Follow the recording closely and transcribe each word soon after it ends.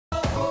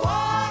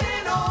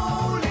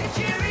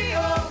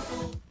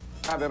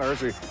den er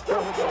syg.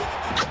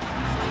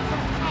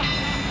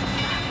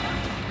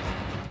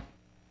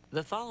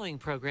 The following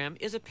program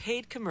is a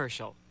paid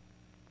commercial.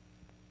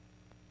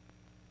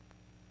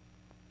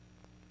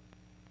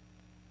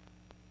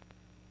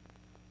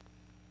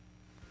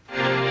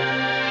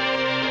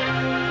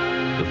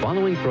 The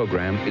following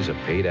program is a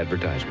paid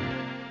advertisement.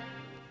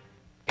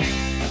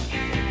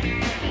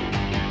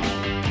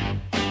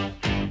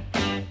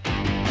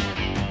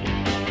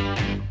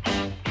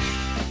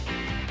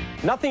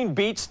 Nothing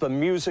beats the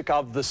music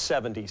of the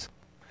 70s.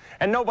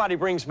 And nobody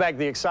brings back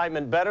the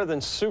excitement better than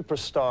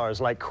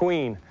superstars like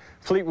Queen,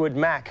 Fleetwood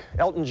Mac,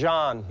 Elton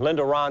John,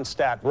 Linda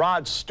Ronstadt,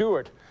 Rod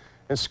Stewart,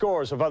 and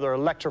scores of other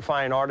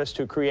electrifying artists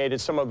who created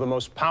some of the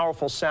most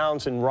powerful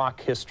sounds in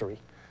rock history.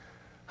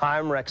 Hi,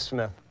 I'm Rex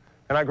Smith,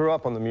 and I grew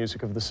up on the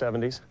music of the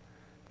 70s.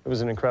 It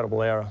was an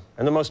incredible era.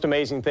 And the most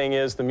amazing thing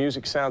is the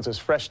music sounds as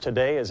fresh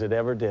today as it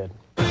ever did.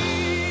 We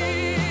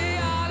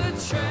are the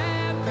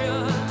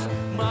champions,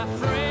 my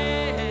friends.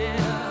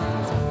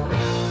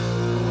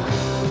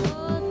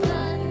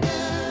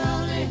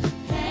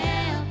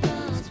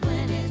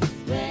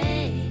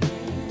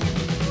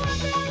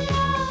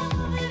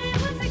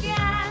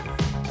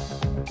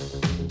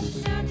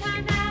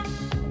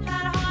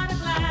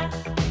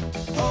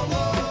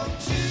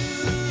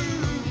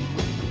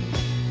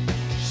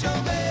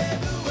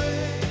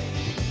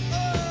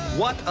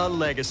 What a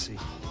legacy.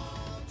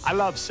 I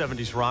love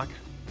 70s rock,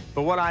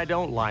 but what I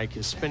don't like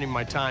is spending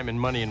my time and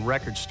money in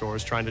record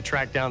stores trying to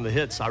track down the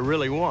hits I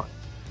really want.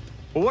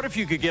 But what if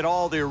you could get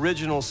all the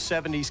original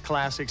 70s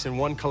classics in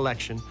one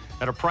collection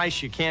at a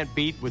price you can't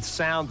beat with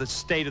sound that's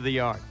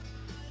state-of-the-art?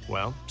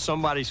 Well,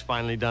 somebody's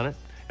finally done it,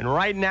 and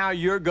right now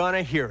you're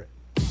gonna hear it.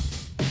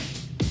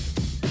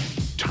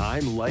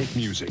 Time Life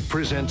Music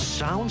presents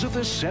Sounds of the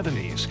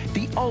 70s,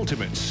 the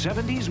ultimate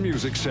 70s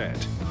music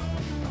set.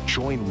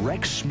 Join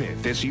Rex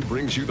Smith as he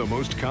brings you the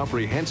most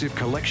comprehensive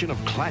collection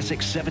of classic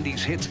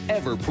 70s hits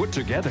ever put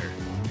together.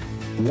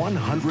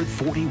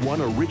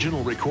 141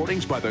 original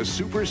recordings by the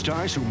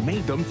superstars who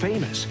made them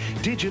famous,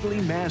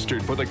 digitally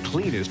mastered for the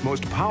cleanest,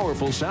 most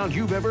powerful sound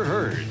you've ever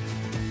heard.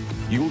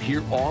 You'll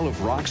hear all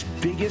of rock's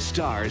biggest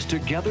stars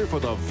together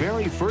for the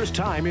very first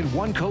time in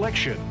one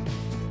collection.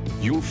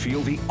 You'll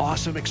feel the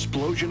awesome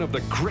explosion of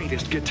the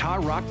greatest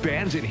guitar rock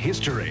bands in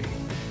history.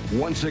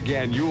 Once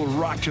again, you'll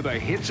rock to the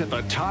hits at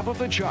the top of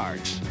the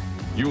charts.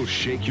 You'll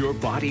shake your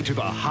body to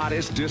the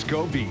hottest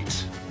disco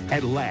beats.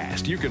 At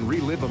last, you can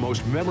relive the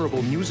most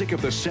memorable music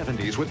of the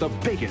 70s with the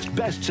biggest,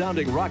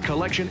 best-sounding rock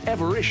collection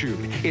ever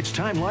issued. It's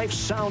Time Life's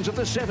Sounds of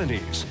the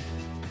 70s.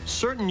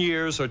 Certain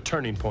years are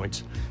turning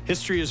points.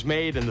 History is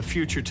made and the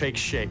future takes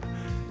shape.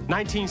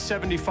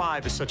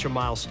 1975 is such a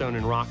milestone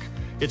in rock.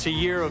 It's a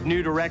year of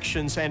new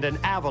directions and an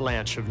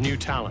avalanche of new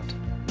talent.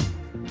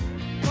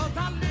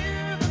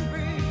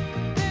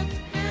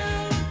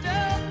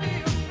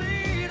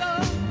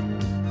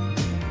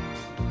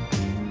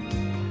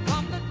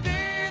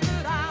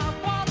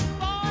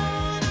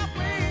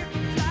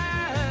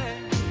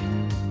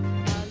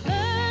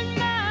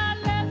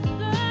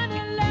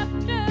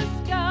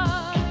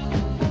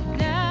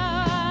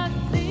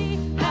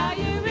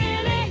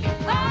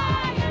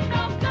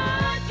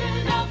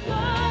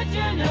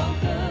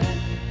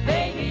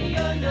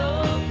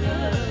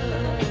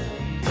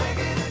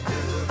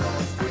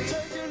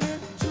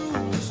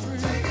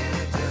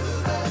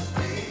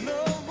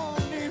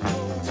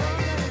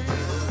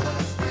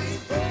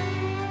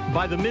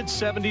 By the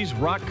mid-70s,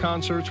 rock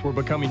concerts were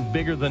becoming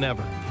bigger than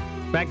ever.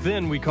 Back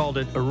then, we called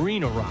it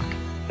arena rock.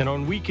 And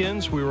on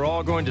weekends, we were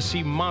all going to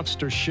see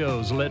monster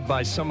shows led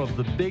by some of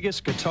the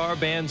biggest guitar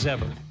bands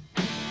ever.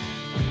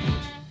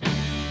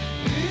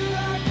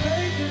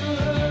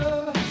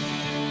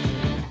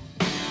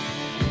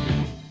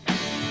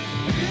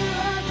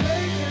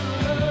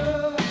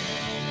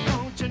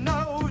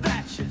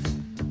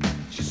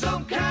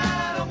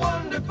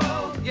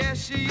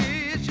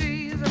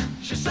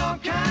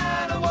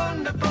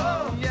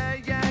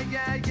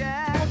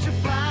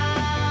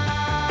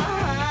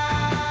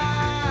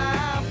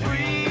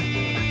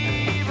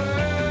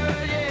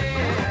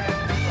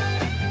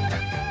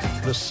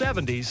 The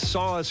 70s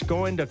saw us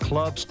going to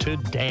clubs to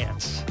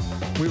dance.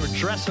 We were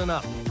dressing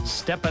up,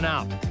 stepping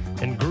out,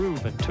 and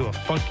grooving to a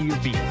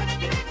funkier beat.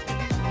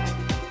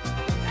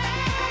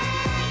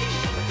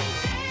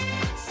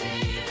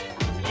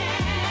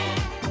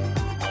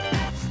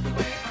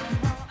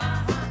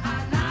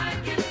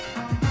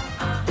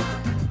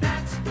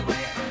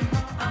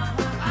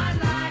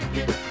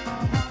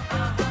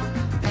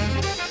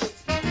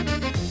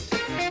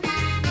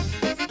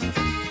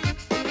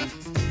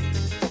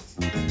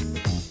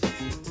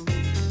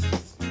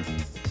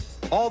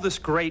 All this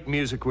great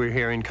music we're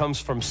hearing comes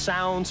from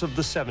Sounds of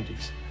the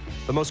 70s,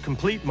 the most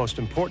complete, most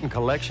important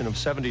collection of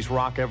 70s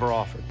rock ever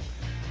offered.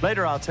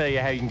 Later, I'll tell you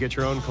how you can get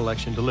your own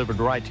collection delivered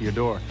right to your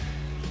door.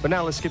 But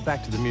now let's get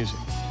back to the music.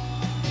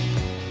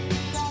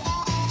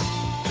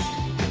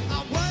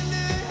 I wonder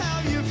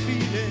how you're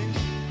feeling.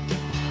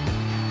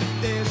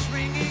 There's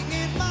ringing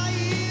in my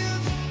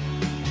ears,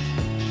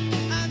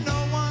 and no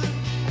one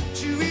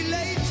to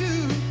relate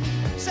to.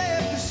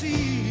 Say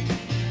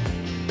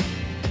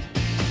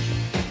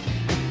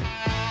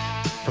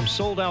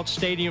sold-out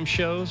stadium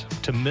shows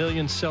to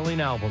million-selling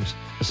albums,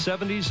 the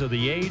 70s are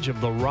the age of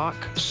the rock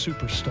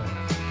superstar.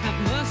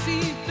 Have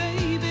mercy,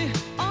 baby,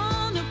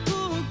 on a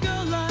poor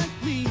girl like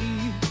me.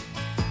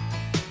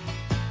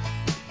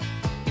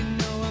 You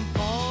know I'm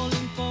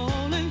falling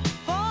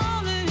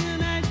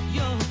at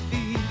your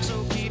feet.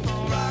 So keep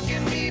on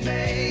rocking me,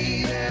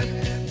 baby.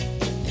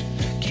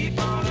 Keep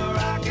on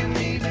rocking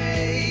me,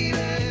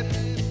 baby.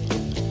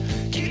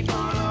 Keep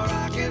on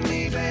rocking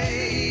me,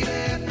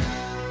 baby.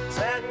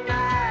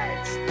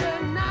 Tonight's the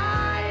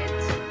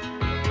night.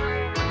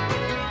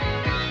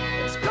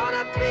 It's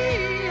gonna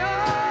be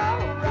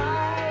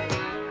alright.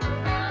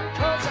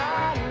 'Cause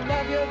I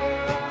love you,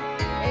 girl.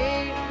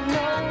 Ain't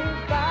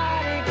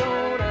nobody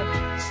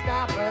gonna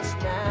stop us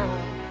now.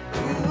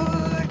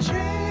 You're a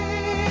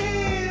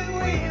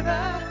train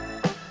weaver.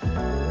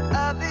 I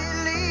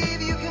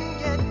believe you can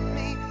get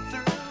me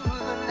through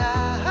the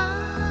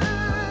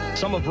night.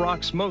 Some of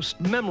rock's most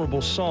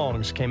memorable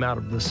songs came out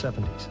of the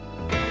 70s.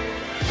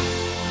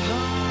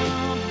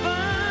 All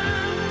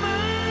by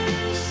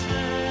myself.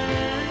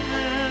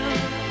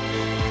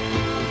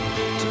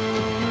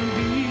 Don't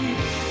be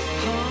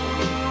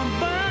all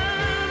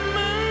by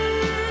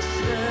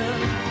myself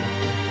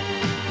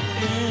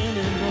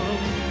anymore.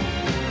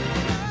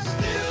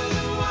 Still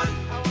the one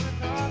I wanna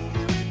talk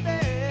to in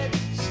bed.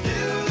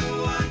 Still the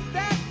one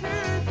that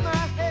turns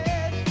my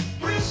head.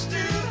 We're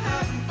still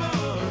having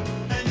fun,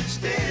 and you're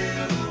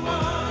still the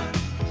one.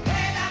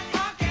 Play that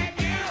funky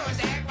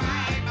music,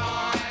 white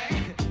boy.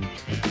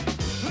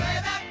 Play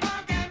that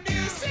funky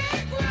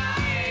music,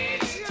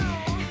 right.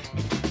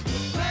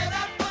 Play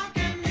that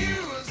funky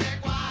music,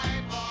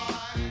 white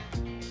boy.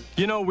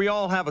 You know, we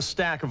all have a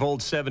stack of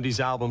old 70s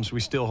albums we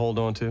still hold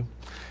on to.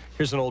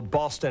 Here's an old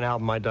Boston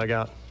album I dug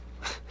out.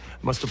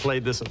 Must have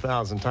played this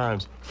 1,000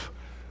 times.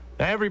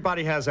 Now,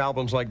 everybody has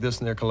albums like this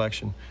in their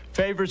collection.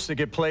 Favorites that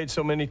get played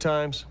so many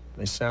times,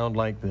 they sound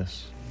like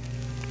this.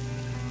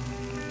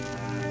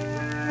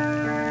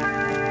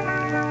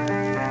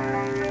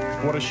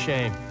 What a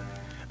shame.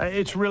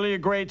 It's really a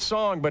great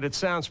song, but it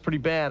sounds pretty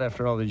bad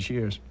after all these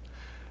years.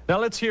 Now,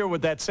 let's hear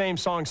what that same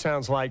song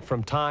sounds like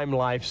from Time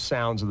Life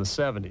Sounds of the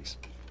 70s.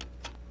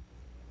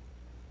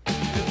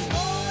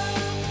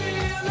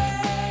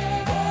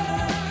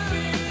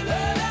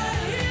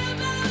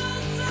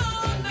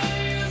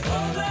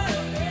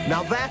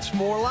 Now that's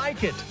more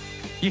like it.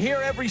 You hear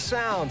every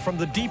sound from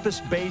the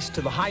deepest bass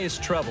to the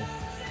highest treble.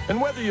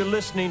 And whether you're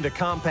listening to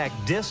compact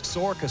discs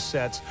or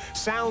cassettes,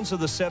 Sounds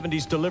of the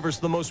 70s delivers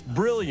the most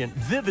brilliant,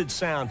 vivid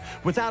sound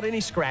without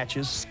any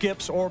scratches,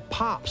 skips, or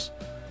pops.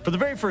 For the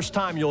very first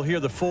time, you'll hear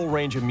the full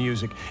range of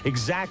music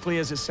exactly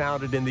as it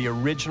sounded in the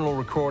original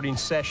recording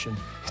session.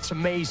 It's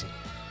amazing.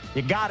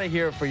 You gotta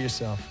hear it for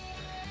yourself.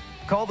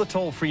 Call the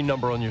toll-free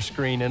number on your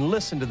screen and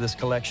listen to this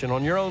collection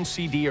on your own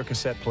CD or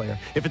cassette player.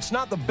 If it's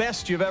not the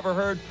best you've ever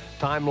heard,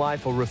 Time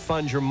Life will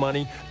refund your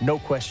money, no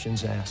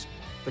questions asked.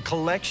 The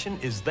collection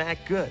is that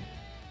good.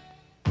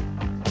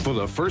 For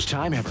the first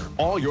time ever,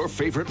 all your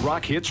favorite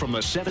rock hits from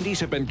the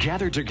 70s have been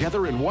gathered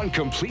together in one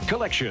complete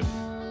collection.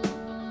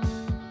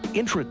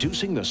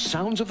 Introducing the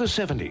Sounds of the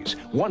 70s,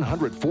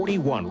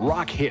 141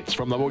 rock hits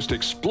from the most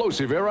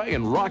explosive era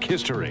in rock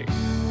history.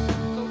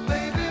 So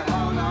baby,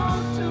 hold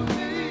on to me.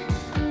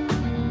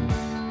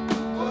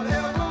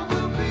 Whatever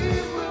will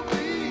be, will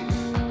be.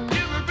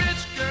 You're a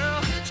rich girl,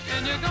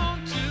 and you're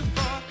going too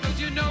far, 'cause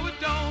you know it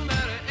don't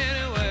matter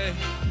anyway.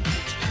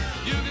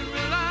 You can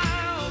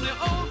rely on the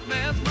old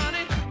man's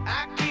money.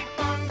 I keep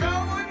on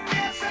going,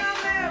 yes,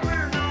 I'll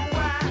never know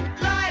why.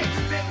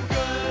 Life's been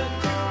good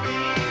to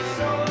me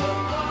so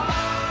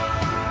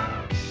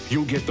far.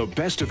 You'll get the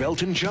best of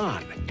Elton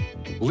John,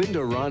 Linda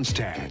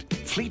Ronstadt,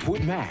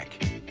 Fleetwood Mac,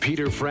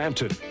 Peter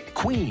Frampton,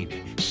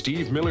 Queen,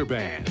 Steve Miller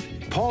Band,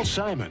 Paul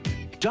Simon,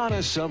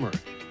 Donna Summer.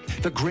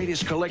 The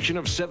greatest collection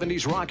of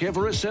 70s rock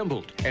ever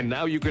assembled. And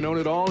now you can own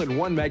it all in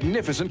one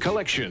magnificent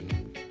collection.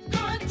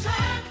 Good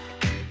times.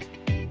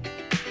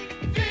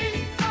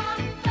 These are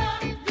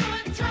the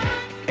good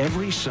times.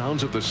 Every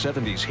Sounds of the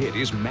 70s hit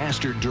is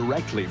mastered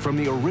directly from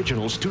the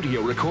original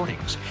studio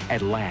recordings.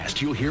 At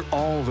last, you'll hear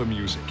all the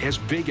music as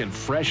big and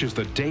fresh as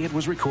the day it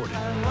was recorded.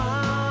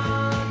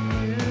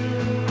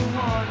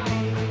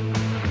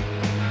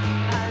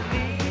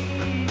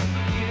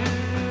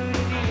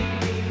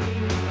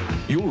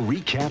 You'll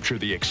recapture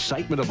the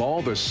excitement of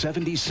all the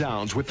 70s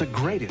sounds with the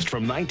greatest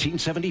from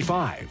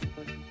 1975.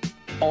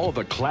 All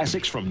the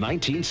classics from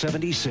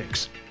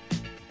 1976.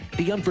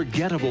 The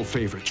unforgettable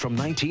favorites from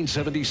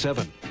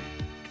 1977.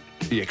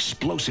 The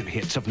explosive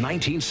hits of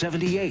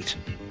 1978.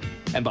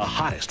 And the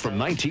hottest from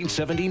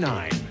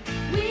 1979.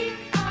 We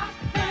are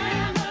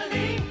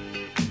family.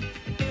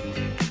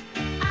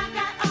 I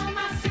got all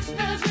my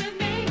sisters with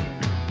me.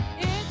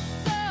 It's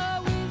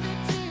so easy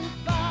to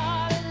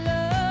fall in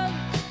love.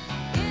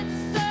 It's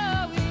so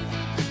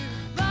easy to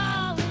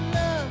fall in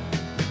love.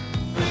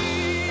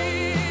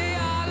 We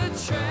are the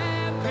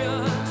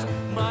champions,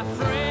 my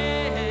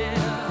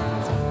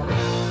friends.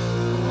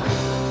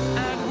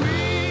 And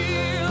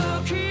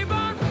we'll keep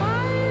on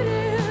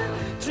fighting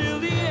till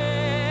the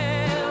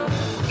end.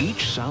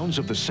 Sounds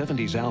of the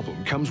 70s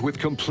album comes with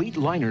complete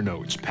liner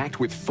notes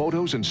packed with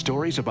photos and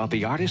stories about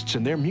the artists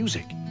and their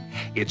music.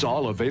 It's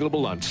all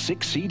available on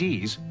 6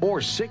 CDs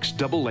or 6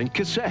 double-length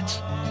cassettes.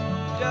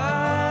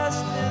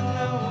 Just in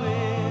the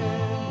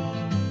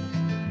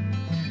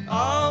wind.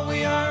 All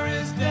we are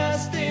is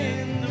dust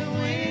in the wind.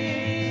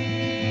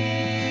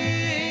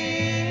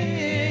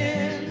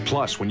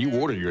 Plus, when you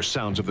order your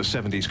Sounds of the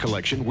 70s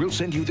collection, we'll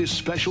send you this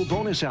special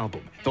bonus album,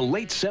 The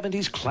Late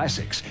 70s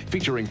Classics,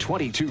 featuring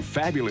 22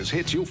 fabulous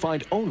hits you'll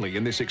find only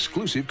in this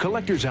exclusive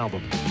collector's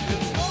album.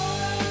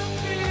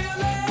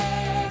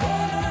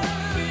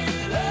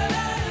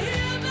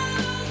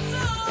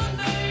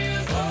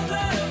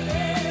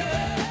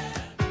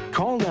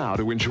 Call now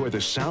to enjoy the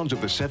sounds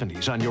of the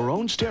 70s on your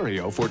own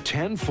stereo for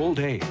 10 full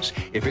days.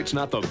 If it's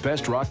not the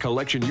best rock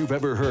collection you've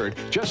ever heard,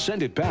 just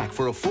send it back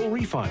for a full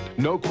refund.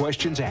 No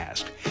questions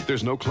asked.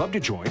 There's no club to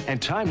join,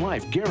 and Time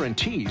Life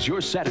guarantees your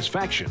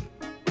satisfaction.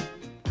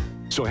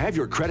 So have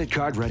your credit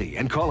card ready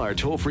and call our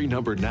toll-free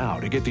number now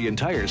to get the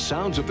entire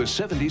Sounds of the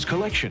 70s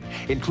collection,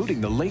 including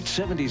the Late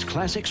 70s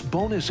Classics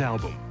bonus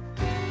album.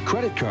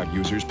 Credit card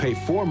users pay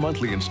 4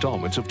 monthly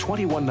installments of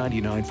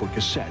 $21.99 for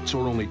cassettes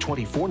or only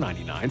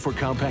 $24.99 for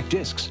compact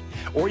discs.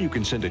 Or you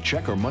can send a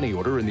check or money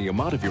order in the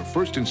amount of your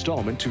first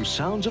installment to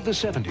Sounds of the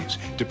 70s,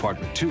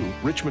 Department 2,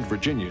 Richmond,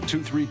 Virginia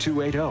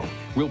 23280.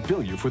 We'll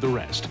bill you for the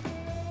rest.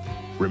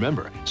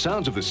 Remember,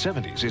 Sounds of the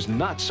 70s is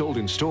not sold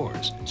in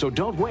stores, so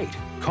don't wait.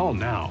 Call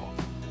now.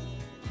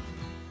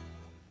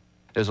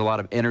 There's a lot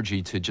of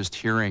energy to just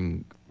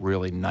hearing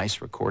really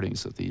nice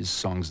recordings of these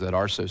songs that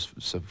are so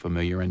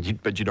familiar,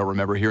 but you don't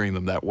remember hearing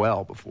them that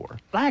well before.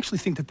 I actually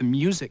think that the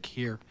music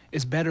here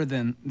is better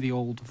than the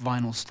old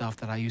vinyl stuff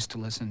that I used to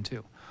listen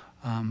to.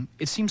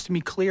 It seems to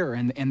me clearer,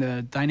 and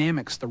the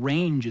dynamics, the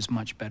range is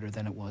much better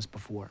than it was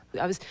before.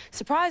 I was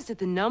surprised at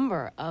the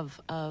number of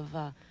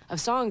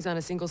songs on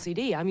a single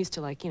CD. I'm used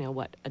to, like,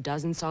 a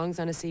dozen songs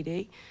on a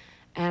CD.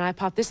 And I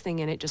popped this thing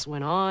in, it just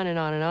went on and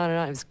on and on and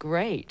on. It was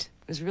great.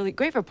 It was really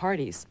great for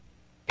parties.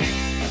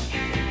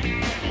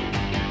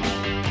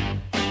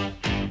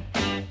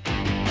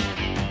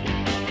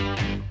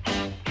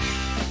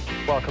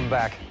 Welcome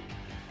back.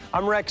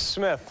 I'm Rex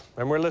Smith,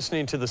 and we're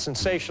listening to the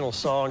sensational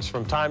songs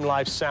from Time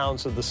Life's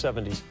Sounds of the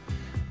 70s.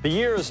 The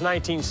year is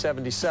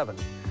 1977,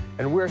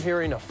 and we're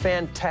hearing a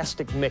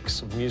fantastic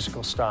mix of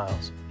musical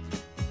styles.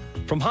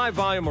 From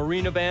high-volume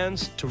arena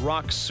bands to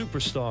rock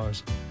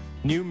superstars,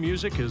 new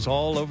music is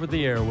all over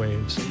the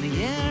airwaves. In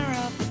the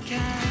air of the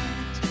cat.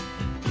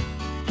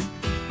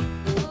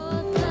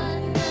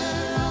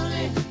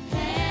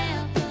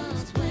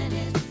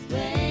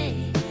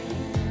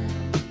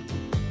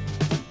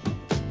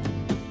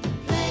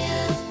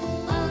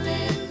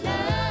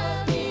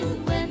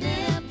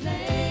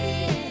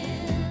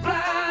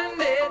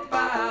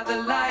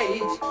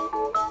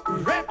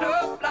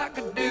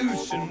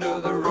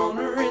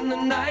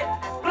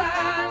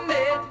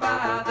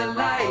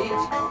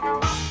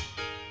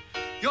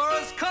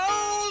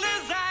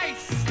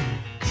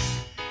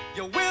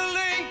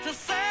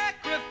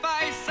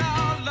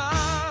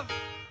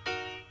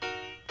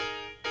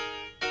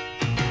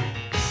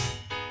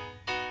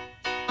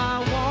 I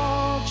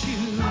want you.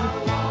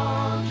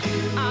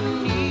 I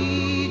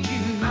need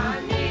you.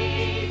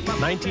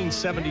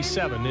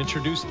 1977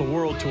 introduced the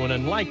world to an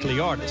unlikely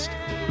artist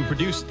who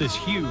produced this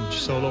huge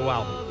solo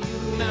album.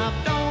 Now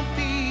don't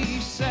be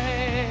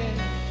sad.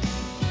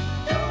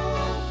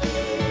 Don't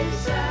be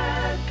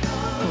sad.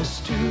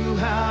 'Cause 2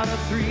 out of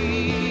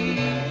 3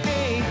 ain't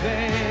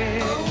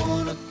bad. I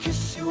wanna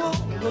kiss you all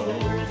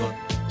over.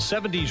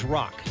 70s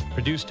rock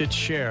produced its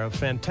share of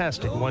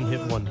fantastic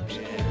one-hit wonders.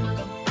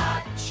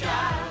 Hot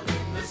child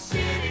in the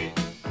city,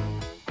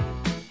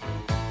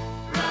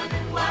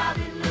 running wild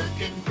and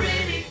looking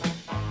pretty.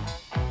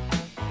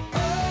 Oh,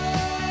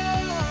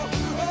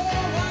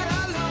 what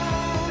a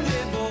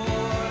lonely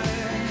boy.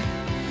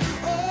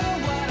 Oh,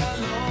 what a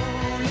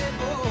lonely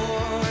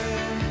boy.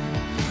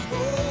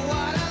 Oh,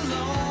 what a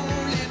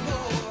lonely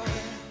boy.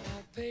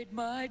 I paid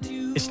my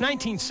dues. It's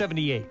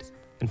 1978,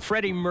 and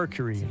Freddie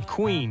Mercury and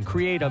Queen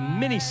create a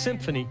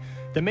mini-symphony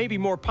that may be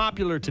more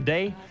popular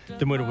today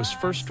than when it was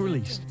first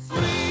released. We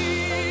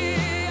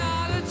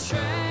are the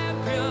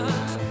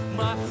champions,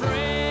 my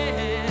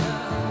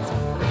friends,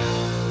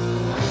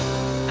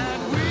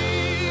 and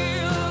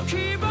we'll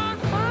keep on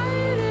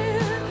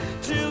fighting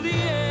till the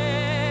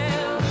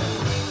end.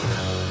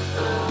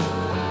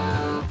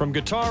 From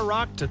guitar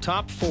rock to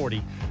top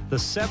 40, the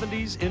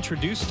 70s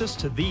introduced us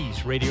to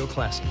these radio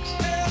classics.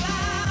 Well,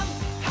 I'm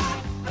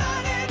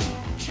hot-blooded,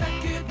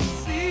 check it and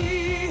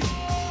see.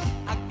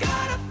 I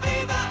got a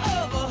fever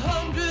of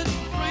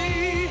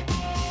 103.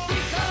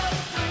 Because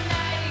the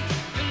night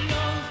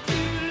belongs to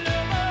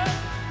lovers.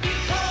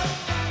 Because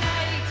the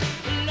night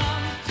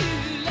belongs to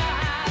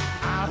life.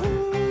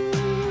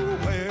 Ah-hoo,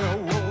 where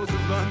was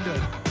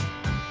London?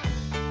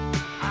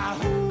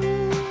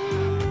 Ah-hoo.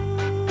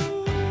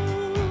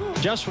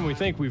 Just when we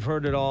think we've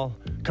heard it all,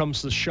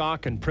 comes the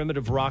shock and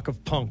primitive rock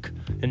of punk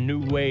and new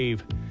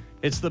wave.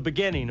 It's the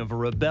beginning of a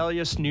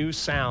rebellious new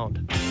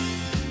sound.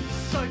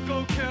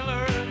 Psycho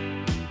killer,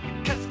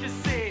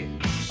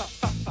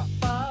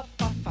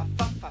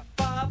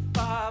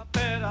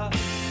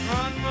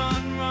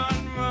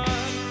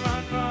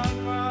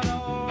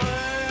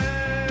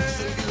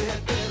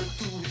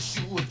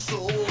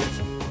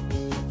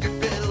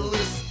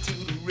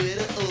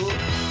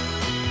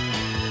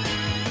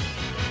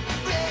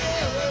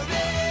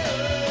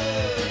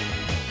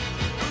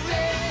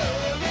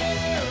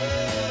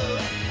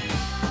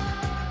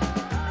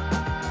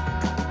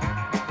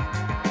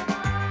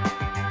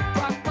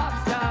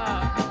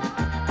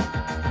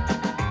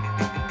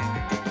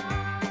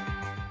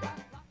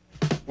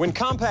 When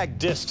compact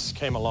discs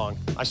came along,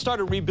 I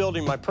started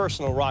rebuilding my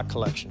personal rock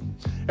collection.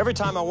 Every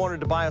time I wanted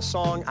to buy a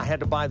song, I had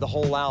to buy the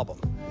whole album.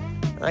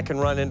 That can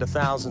run into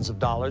thousands of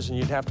dollars, and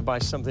you'd have to buy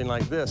something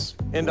like this.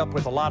 End up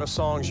with a lot of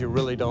songs you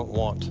really don't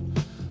want.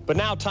 But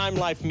now Time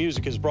Life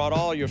Music has brought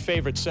all your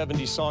favorite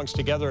 70s songs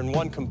together in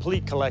one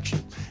complete collection.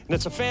 And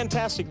it's a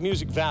fantastic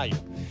music value.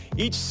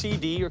 Each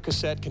CD or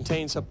cassette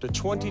contains up to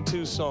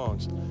 22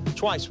 songs,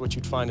 twice what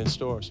you'd find in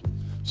stores.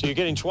 So you're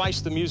getting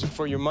twice the music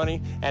for your money,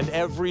 and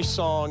every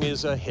song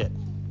is a hit.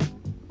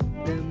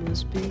 There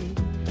must be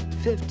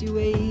 50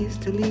 ways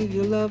to leave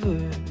your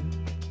lover.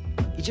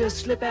 You just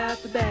slip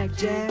out the back,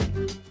 Jack.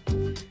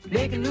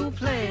 Make a new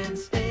plan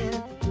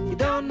instead. You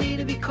don't need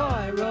to be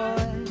coy,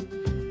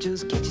 Roy.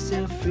 Just get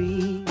yourself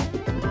free.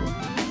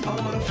 I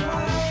wanna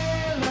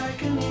fly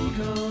like an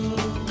eagle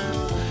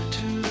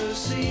to the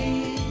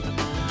sea.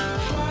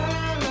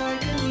 Fly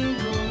like an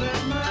eagle,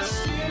 let my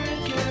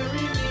spirit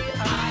carry me.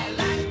 I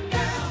like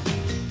girl,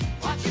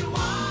 what you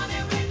want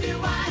every new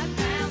white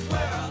man's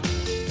world.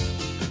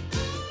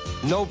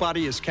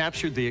 Nobody has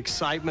captured the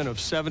excitement of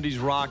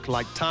 70s rock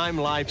like Time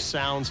Life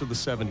sounds of the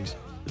 70s.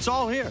 It's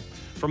all here,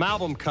 from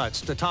album cuts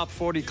to top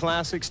 40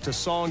 classics to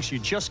songs you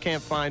just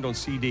can't find on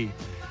CD.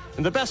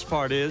 And the best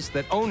part is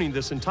that owning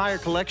this entire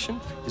collection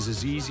is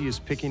as easy as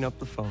picking up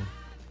the phone.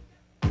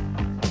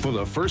 For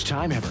the first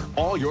time ever,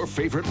 all your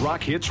favorite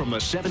rock hits from the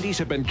 70s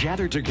have been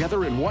gathered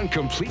together in one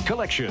complete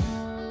collection.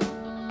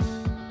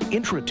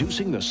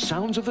 Introducing the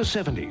Sounds of the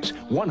 70s,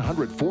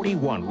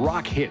 141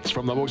 rock hits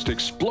from the most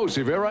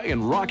explosive era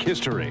in rock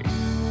history.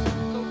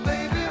 So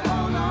baby,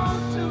 hold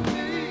on to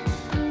me.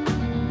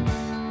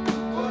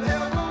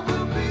 Whatever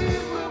will be,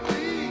 will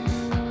be.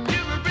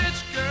 You're a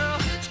rich girl,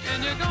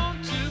 and you're gone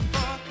too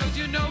far, 'cause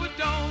you know it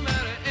don't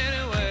matter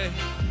anyway.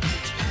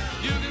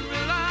 You can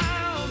rely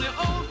on the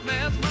old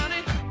man's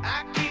money.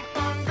 I keep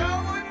on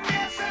going,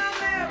 yes, I'll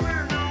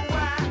never know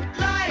why.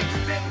 Life's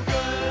been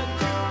good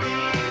to me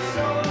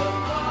so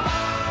far.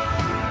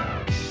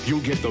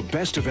 You'll get the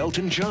best of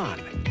Elton John,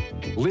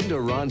 Linda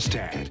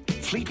Ronstadt,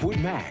 Fleetwood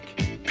Mac,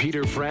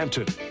 Peter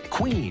Frampton,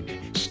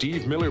 Queen,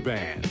 Steve Miller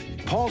Band,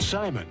 Paul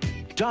Simon,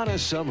 Donna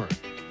Summer.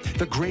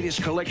 The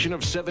greatest collection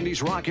of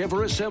 70s rock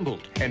ever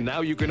assembled. And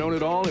now you can own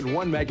it all in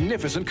one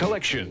magnificent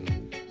collection.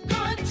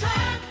 Good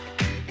times.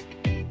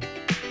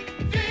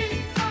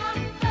 These are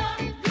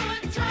the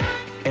good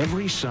times.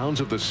 Every Sounds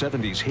of the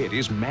 70s hit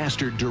is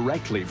mastered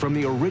directly from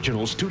the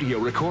original studio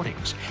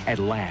recordings. At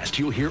last,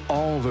 you'll hear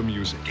all the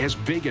music as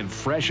big and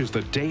fresh as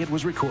the day it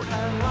was recorded.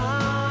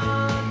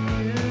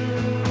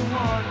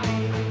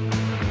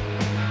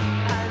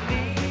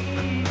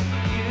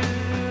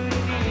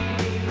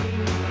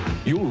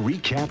 You'll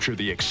recapture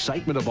the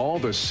excitement of all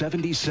the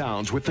 70s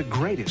sounds with the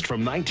greatest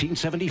from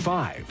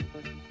 1975.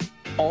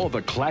 All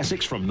the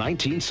classics from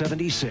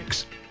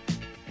 1976.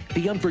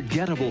 The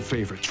unforgettable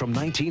favorites from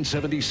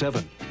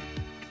 1977.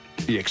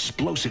 The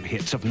explosive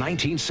hits of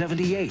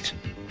 1978.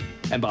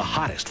 And the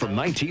hottest from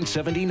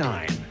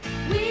 1979.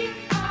 We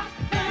are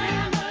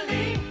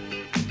family.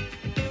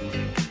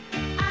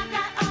 I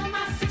got all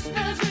my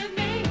sisters with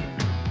me.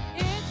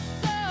 It's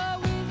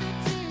so easy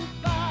to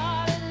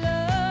fall in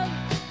love.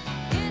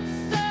 It's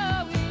so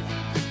easy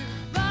to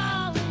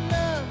fall in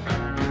love.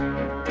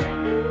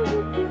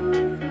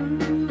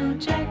 Ooh,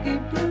 Jackie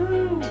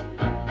Blue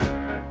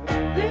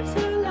lives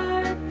her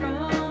life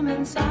from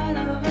inside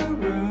of a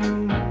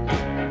room.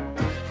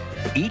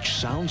 Each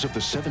Sounds of the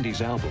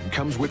 70s album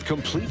comes with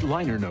complete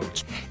liner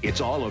notes.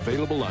 It's all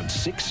available on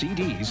 6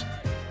 CDs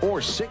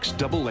or 6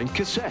 double-length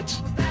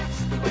cassettes.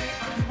 That's the way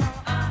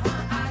I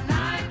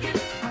like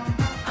it.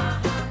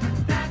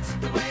 That's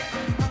the way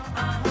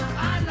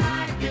I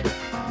like it.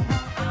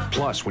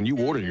 Plus, when you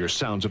order your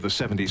Sounds of the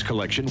 70s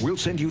collection, we'll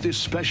send you this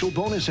special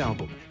bonus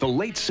album, the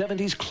Late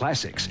 70s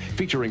Classics,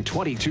 featuring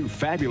 22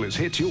 fabulous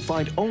hits you'll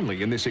find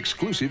only in this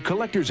exclusive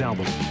collector's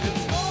album.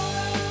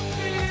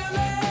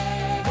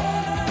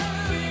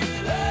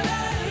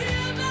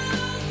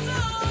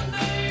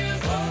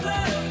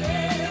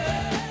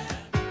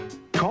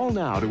 Call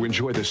now to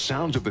enjoy the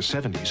Sounds of the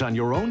 70s on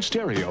your own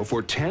stereo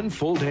for 10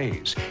 full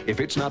days. If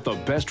it's not the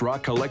best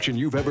rock collection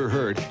you've ever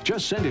heard,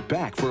 just send it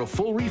back for a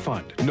full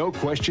refund. No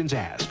questions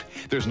asked.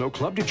 There's no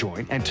club to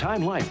join, and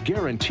Time Life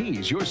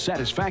guarantees your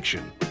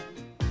satisfaction.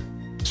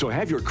 So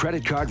have your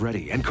credit card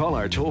ready and call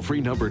our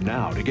toll-free number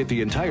now to get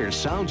the entire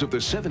Sounds of the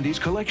 70s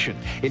collection,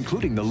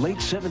 including the Late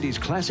 70s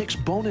Classics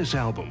bonus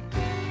album.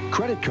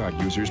 Credit card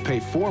users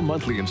pay 4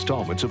 monthly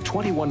installments of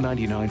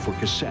 $21.99 for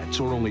cassettes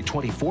or only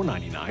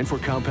 $24.99 for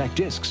compact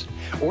discs.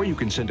 Or you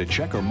can send a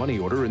check or money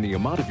order in the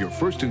amount of your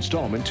first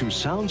installment to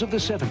Sounds of the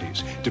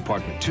 70s,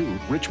 Department 2,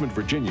 Richmond,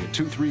 Virginia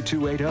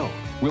 23280.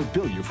 We'll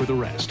bill you for the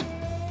rest.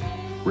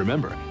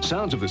 Remember,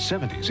 Sounds of the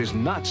 70s is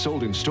not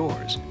sold in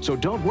stores, so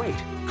don't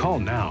wait. Call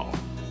now.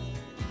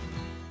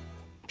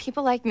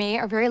 People like me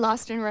are very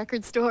lost in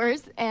record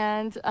stores,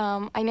 and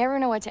I never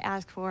know what to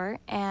ask for.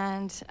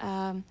 And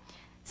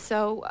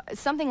So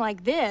something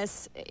like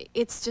this,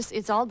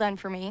 it's all done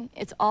for me.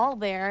 It's all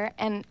there,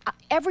 and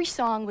every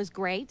song was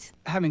great.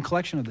 Having a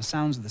collection of the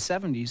sounds of the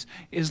 70s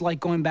is like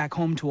going back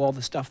home to all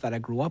the stuff that I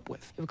grew up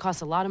with. It would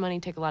cost a lot of money,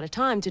 take a lot of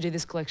time to do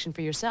this collection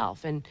for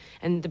yourself, and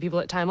the people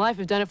at Time Life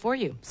have done it for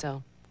you,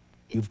 so.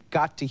 You've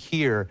got to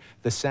hear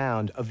the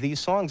sound of these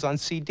songs on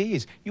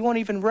CDs. You won't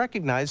even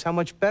recognize how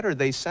much better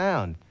they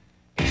sound.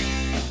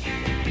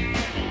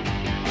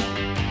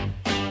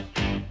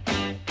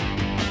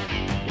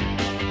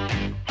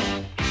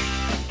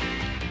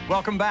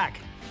 Welcome back.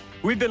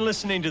 We've been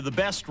listening to the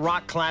best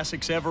rock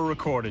classics ever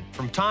recorded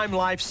from Time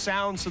Life's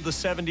Sounds of the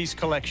 70s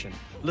collection.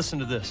 Listen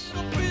to this.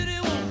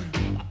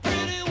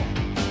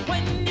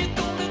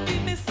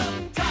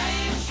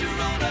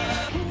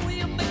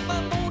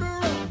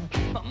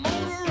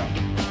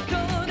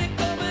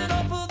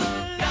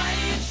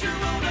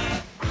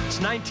 It's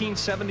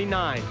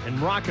 1979, and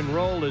rock and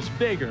roll is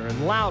bigger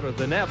and louder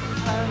than ever.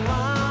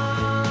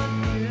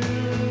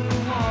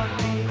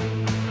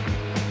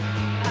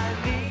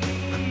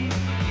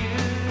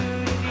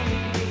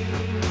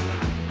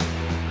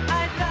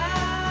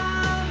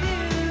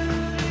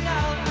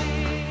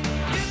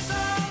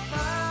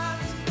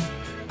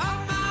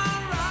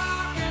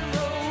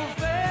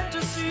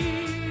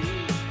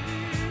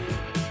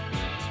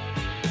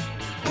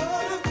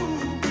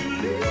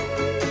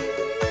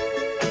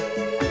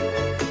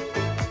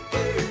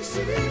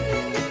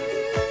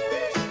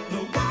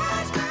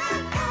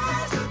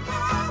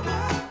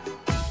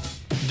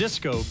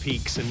 Disco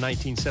peaks in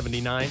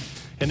 1979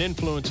 and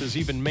influences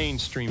even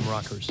mainstream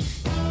rockers.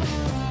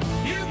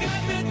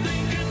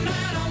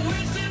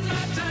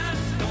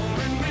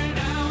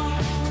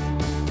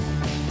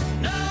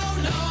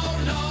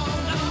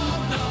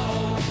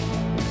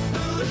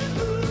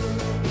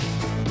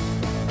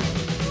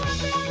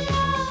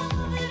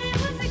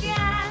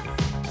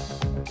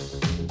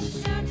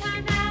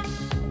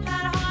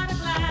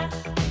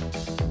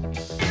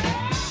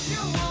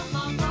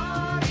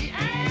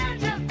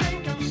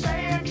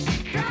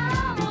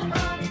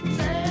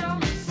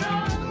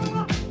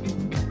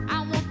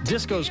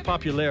 Disco's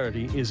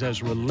popularity is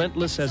as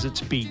relentless as its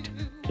beat.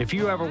 If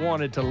you ever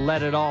wanted to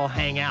let it all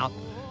hang out,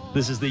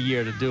 this is the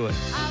year to do it.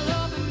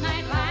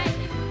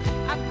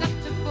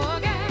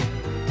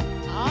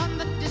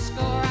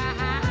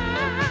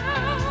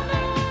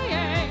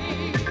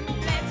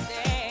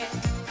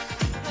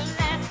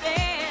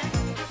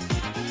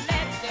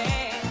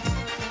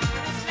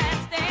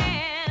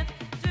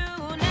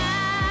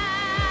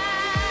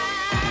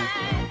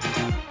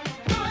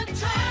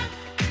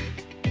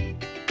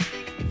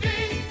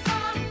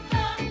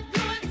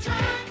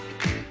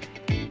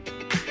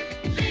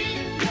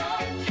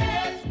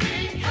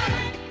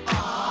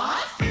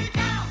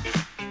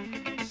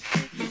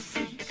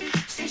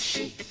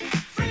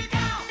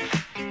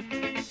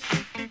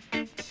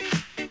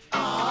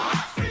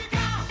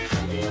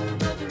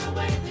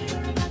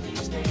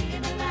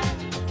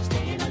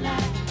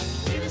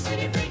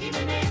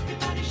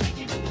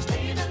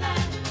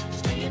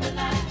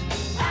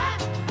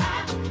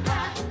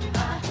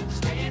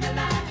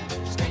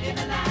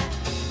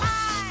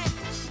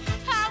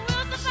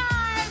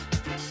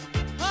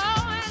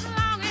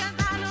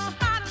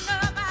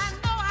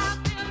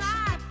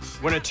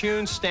 When a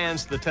tune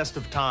stands the test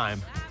of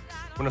time,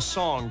 when a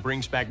song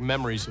brings back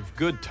memories of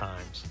good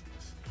times,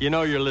 you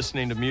know you're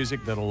listening to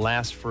music that'll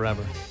last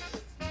forever.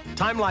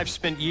 Time Life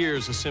spent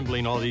years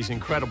assembling all these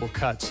incredible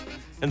cuts,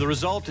 and the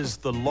result is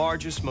the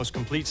largest, most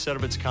complete set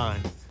of its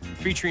kind,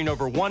 featuring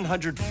over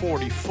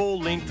 140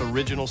 full-length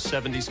original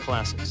 70s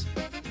classics.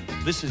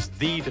 This is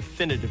the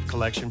definitive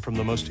collection from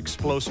the most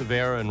explosive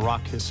era in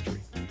rock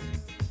history.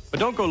 But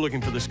don't go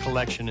looking for this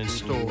collection in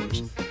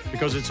stores,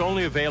 because it's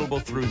only available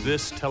through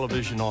this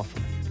television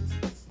offering.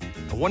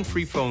 One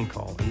free phone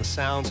call, and the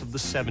sounds of the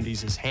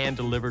 70s is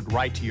hand-delivered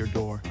right to your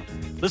door.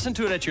 Listen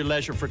to it at your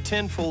leisure for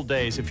 10 full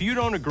days. If you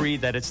don't agree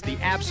that it's the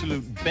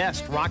absolute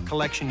best rock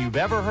collection you've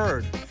ever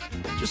heard,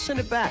 just send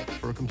it back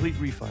for a complete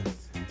refund.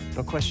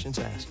 No questions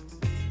asked.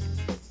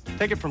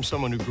 Take it from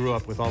someone who grew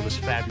up with all this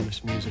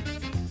fabulous music.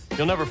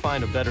 You'll never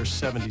find a better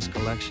 70s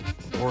collection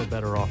or a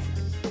better offer.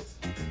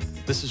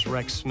 This is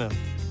Rex Smith,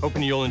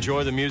 hoping you'll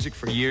enjoy the music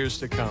for years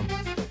to come.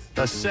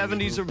 The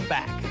 70s are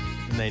back,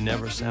 and they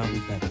never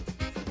sounded better.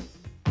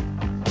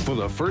 For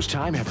the first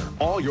time ever,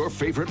 all your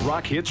favorite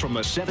rock hits from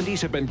the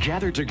 70s have been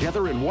gathered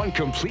together in one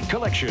complete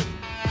collection.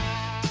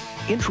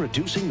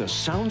 Introducing the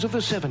Sounds of the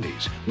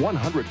 70s,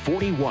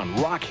 141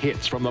 rock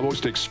hits from the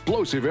most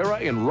explosive era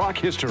in rock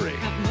history.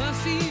 Have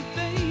mercy,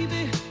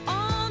 baby,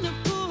 on a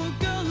poor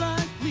girl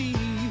like me.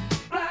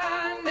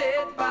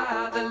 Blinded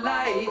by the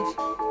light,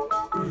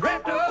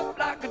 wrapped up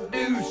like a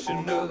douche,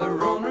 another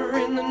runner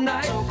in the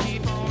night. So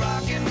keep on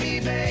rocking me,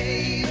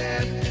 baby.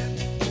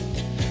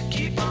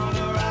 Keep on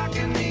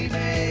rocking me,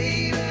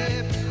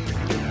 baby.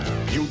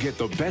 You'll get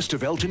the best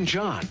of Elton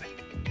John,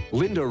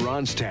 Linda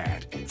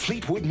Ronstadt,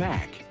 Fleetwood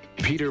Mac,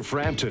 Peter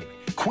Frampton,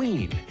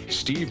 Queen,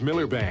 Steve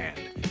Miller Band,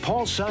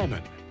 Paul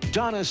Simon,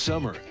 Donna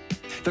Summer,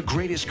 the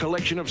greatest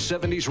collection of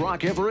 70s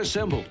rock ever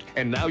assembled.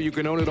 And now you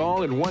can own it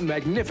all in one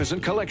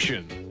magnificent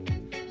collection.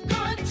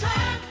 Good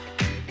times.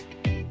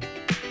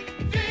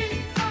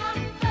 These are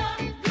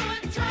the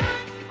good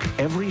times.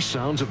 Every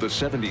Sounds of the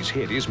 70s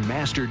hit is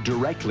mastered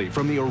directly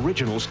from the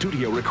original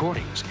studio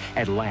recordings.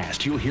 At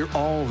last, you'll hear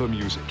all the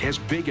music as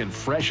big and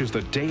fresh as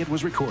the day it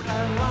was recorded.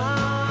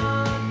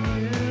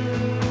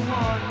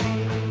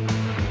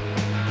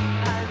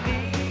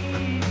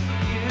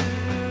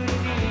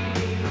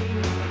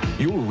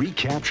 You'll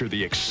recapture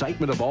the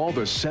excitement of all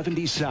the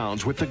 70s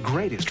sounds with the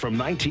greatest from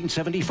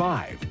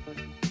 1975.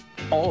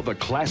 All the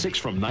classics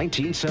from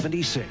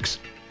 1976.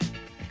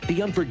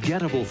 The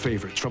unforgettable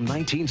favorites from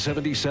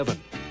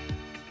 1977.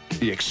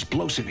 The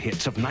explosive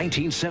hits of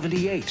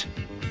 1978.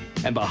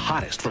 And the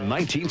hottest from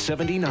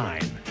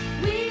 1979.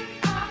 We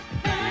are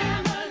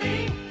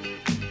family.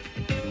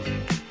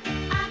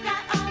 I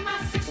got all my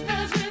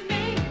sisters with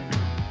me.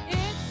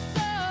 It's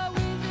so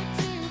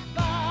easy to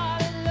fall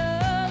in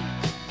love.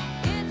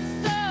 It's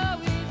so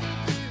easy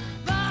to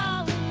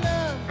fall in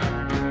love.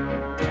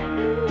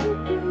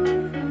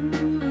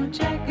 Ooh,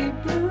 Jackie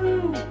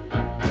Blue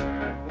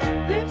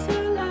lives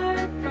her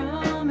life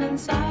from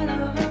inside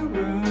of her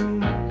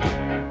room.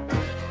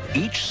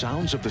 Each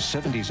Sounds of the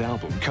 70s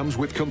album comes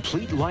with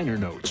complete liner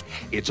notes.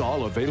 It's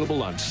all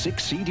available on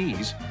 6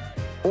 CDs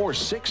or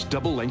 6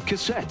 double-length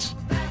cassettes.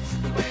 That's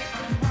the way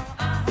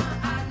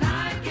I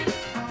like it.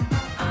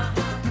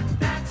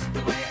 That's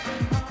the way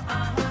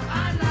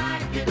I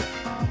like it.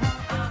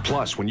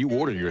 Plus, when you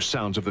order your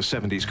Sounds of the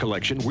 70s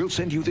collection, we'll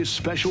send you this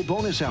special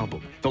bonus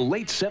album, the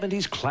Late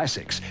 70s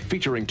Classics,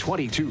 featuring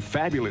 22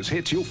 fabulous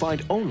hits you'll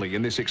find only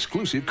in this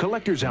exclusive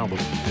collector's album.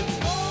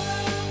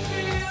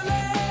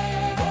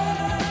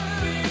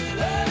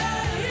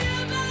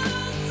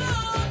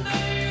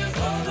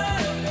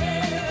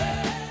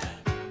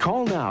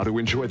 Call now to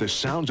enjoy the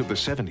Sounds of the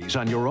 70s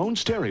on your own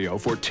stereo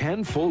for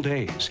 10 full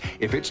days.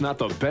 If it's not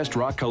the best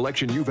rock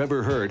collection you've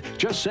ever heard,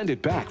 just send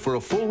it back for a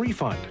full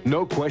refund.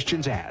 No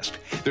questions asked.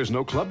 There's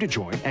no club to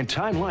join, and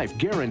Time Life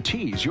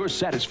guarantees your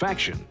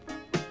satisfaction.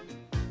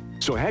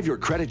 So have your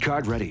credit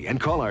card ready and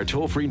call our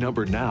toll-free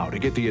number now to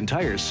get the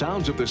entire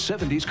Sounds of the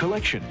 70s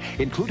collection,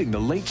 including the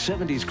Late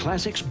 70s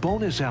Classics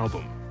bonus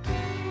album.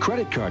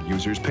 Credit card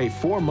users pay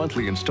 4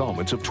 monthly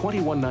installments of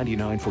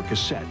 $21.99 for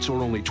cassettes or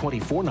only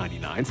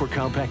 $24.99 for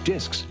compact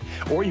discs.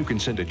 Or you can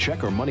send a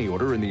check or money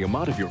order in the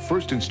amount of your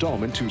first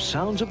installment to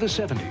Sounds of the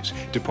 70s,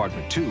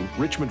 Department 2,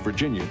 Richmond,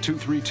 Virginia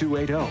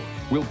 23280.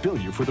 We'll bill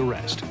you for the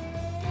rest.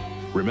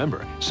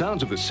 Remember,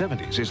 Sounds of the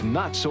 70s is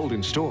not sold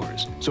in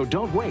stores, so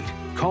don't wait.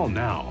 Call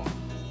now.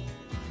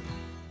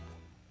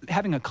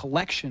 Having a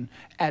collection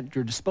at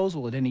your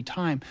disposal at any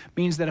time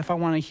means that if I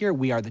want to hear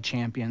We Are the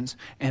Champions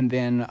and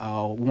then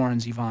Warren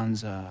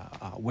Zevon's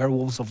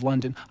Werewolves of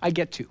London, I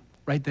get to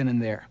right then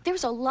and there.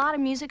 There's a lot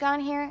of music on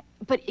here,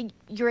 but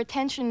your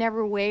attention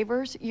never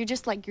wavers. You're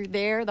just like you're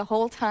there the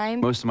whole time.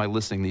 Most of my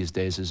listening these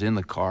days is in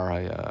the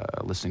car,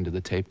 listening to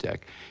the tape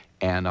deck,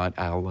 and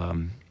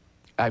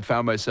I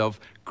found myself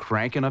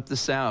cranking up the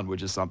sound,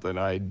 which is something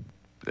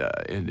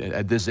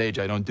at this age,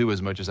 I don't do as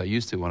much as I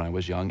used to when I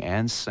was young,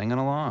 and singing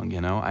along,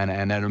 you know,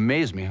 and it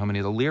amazed me how many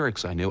of the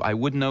lyrics I knew. I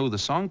wouldn't know the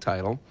song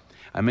title.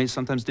 I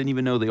sometimes didn't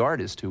even know the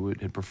artist who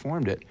had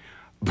performed it,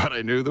 but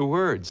I knew the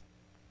words.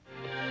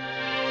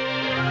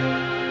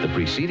 The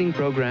preceding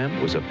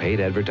program was a paid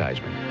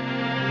advertisement.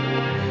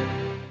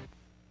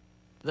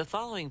 The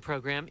following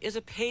program is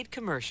a paid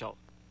commercial.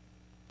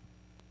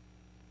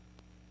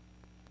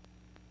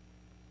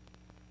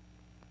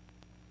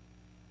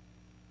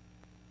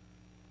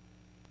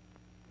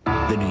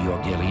 The New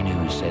York Daily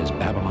News says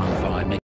Babylon